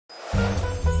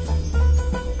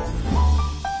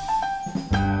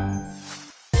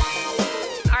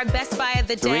our Best Buy of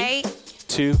the day.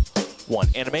 3, 2, 1,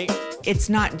 animate. It's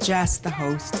not just the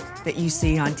host that you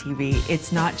see on TV.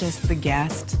 It's not just the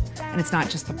guest, and it's not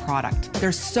just the product.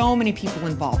 There's so many people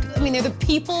involved. I mean, they're the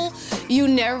people you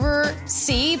never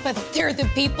see, but they're the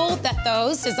people that the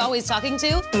host is always talking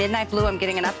to. Midnight Blue, I'm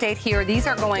getting an update here. These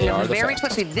are going very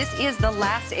quickly. This is the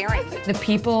last airing. The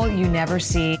people you never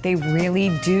see, they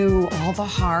really do all the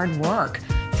hard work.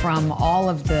 From all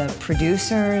of the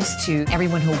producers to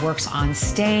everyone who works on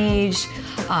stage,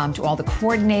 to all the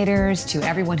coordinators, to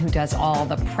everyone who does all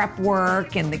the prep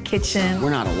work in the kitchen. We're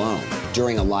not alone.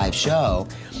 During a live show,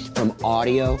 from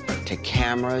audio to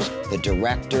cameras, the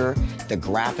director, the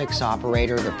graphics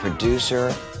operator, the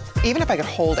producer. Even if I could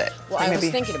hold it. Well, I was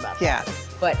thinking about that. Yeah.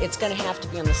 But it's going to have to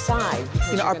be on the side.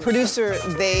 You know, our producer,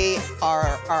 they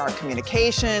are our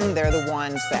communication. They're the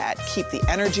ones that keep the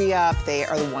energy up. They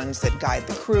are the ones that guide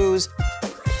the crews.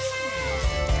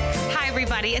 Hi,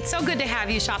 everybody. It's so good to have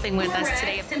you shopping with us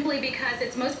today. Simply because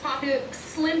it's most popular,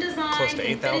 slim design. Close to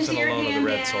 8,000 alone of the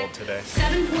red sold today.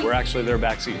 We're actually their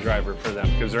backseat driver for them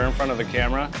because they're in front of the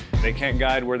camera. They can't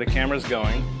guide where the camera's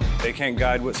going. They can't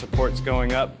guide what support's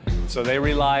going up. So they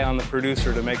rely on the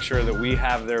producer to make sure that we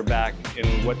have their back in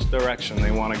which direction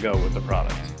they want to go with the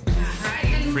product.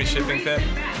 Free shipping, Pip,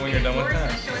 when you're done with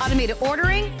that. Automated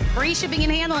ordering, free shipping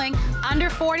and handling, under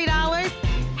 $40.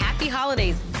 Happy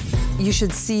holidays. You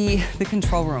should see the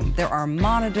control room. There are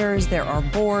monitors, there are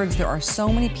boards, there are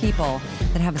so many people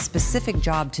that have a specific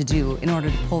job to do in order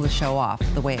to pull the show off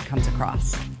the way it comes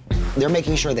across. They're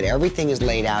making sure that everything is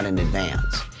laid out in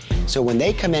advance. So when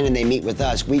they come in and they meet with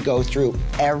us, we go through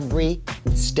every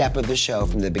step of the show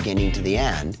from the beginning to the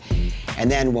end.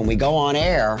 And then when we go on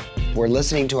air, we're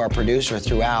listening to our producer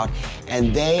throughout,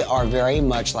 and they are very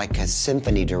much like a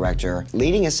symphony director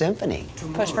leading a symphony.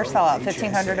 Push for sellout,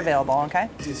 1,500 available, okay?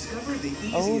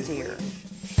 Oh dear.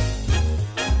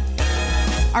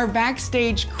 Our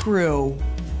backstage crew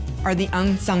are the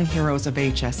unsung heroes of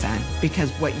HSN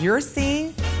because what you're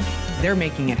seeing, they're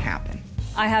making it happen.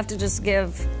 I have to just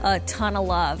give a ton of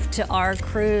love to our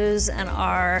crews and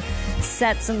our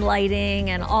sets and lighting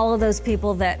and all of those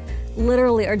people that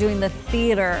literally are doing the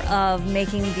theater of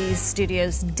making these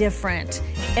studios different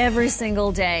every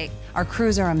single day. Our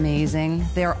crews are amazing.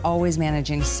 They're always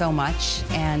managing so much,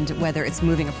 and whether it's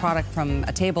moving a product from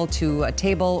a table to a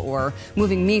table or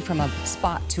moving me from a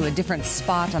spot to a different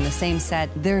spot on the same set,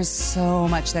 there's so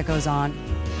much that goes on.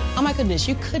 Oh my goodness,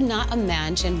 you could not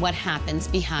imagine what happens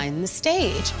behind the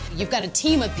stage. You've got a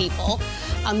team of people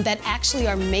that actually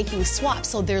are making swaps,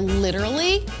 so they're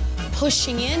literally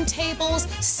pushing in tables,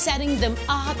 setting them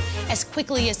up as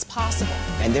quickly as possible.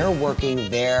 And they're working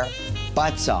their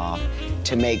butts off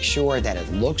to make sure that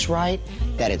it looks right,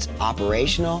 that it's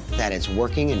operational, that it's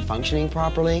working and functioning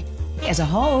properly. As a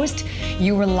host,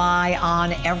 you rely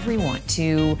on everyone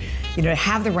to,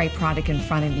 have the right product in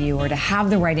front of you or to have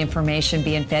the right information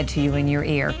being fed to you in your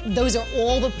ear. Those are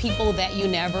all the people that you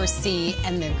never see,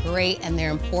 and they're great and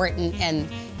they're important, and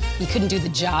you couldn't do the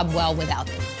job well without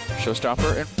them.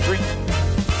 Showstopper in 3,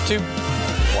 2,